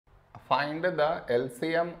Find the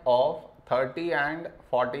LCM of 30 and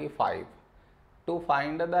 45. To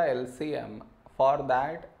find the LCM, for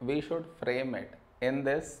that we should frame it in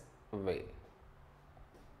this way.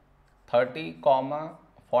 30,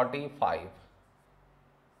 45.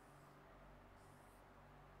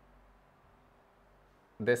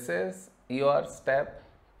 This is your step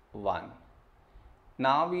 1.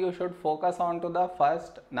 Now you should focus on to the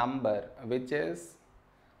first number, which is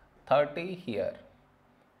 30 here.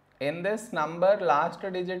 In this number, last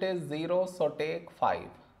digit is 0, so take 5.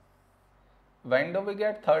 When do we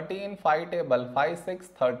get 30 in 5 table? 5, 6,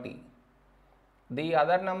 30. The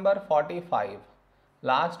other number 45.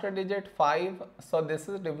 Last digit 5, so this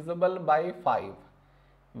is divisible by 5.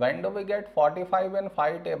 When do we get 45 in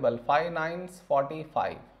 5 table? 5 9s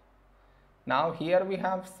 45. Now here we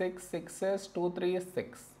have 6 6s 2 3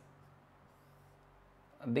 6.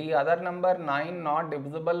 The other number 9 not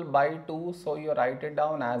divisible by 2, so you write it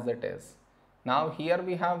down as it is. Now here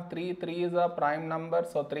we have 3 3 is a prime number,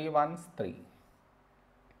 so 3 1s 3.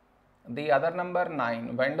 The other number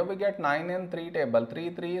 9. When do we get 9 in 3 table?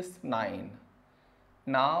 3 3 is 9.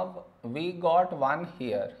 Now we got 1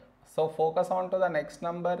 here. So focus on to the next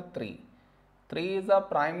number 3. 3 is a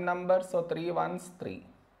prime number, so 3 1s 3.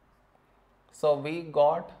 So we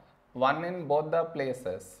got 1 in both the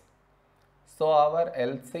places. So our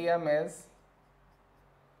LCM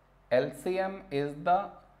is the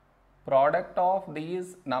product of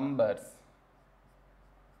these numbers,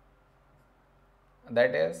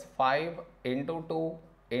 that is 5 into 2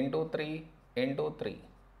 into 3 into 3.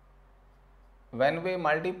 When we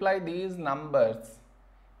multiply these numbers,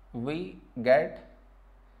 we get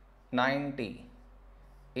 90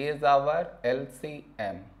 is our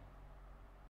LCM.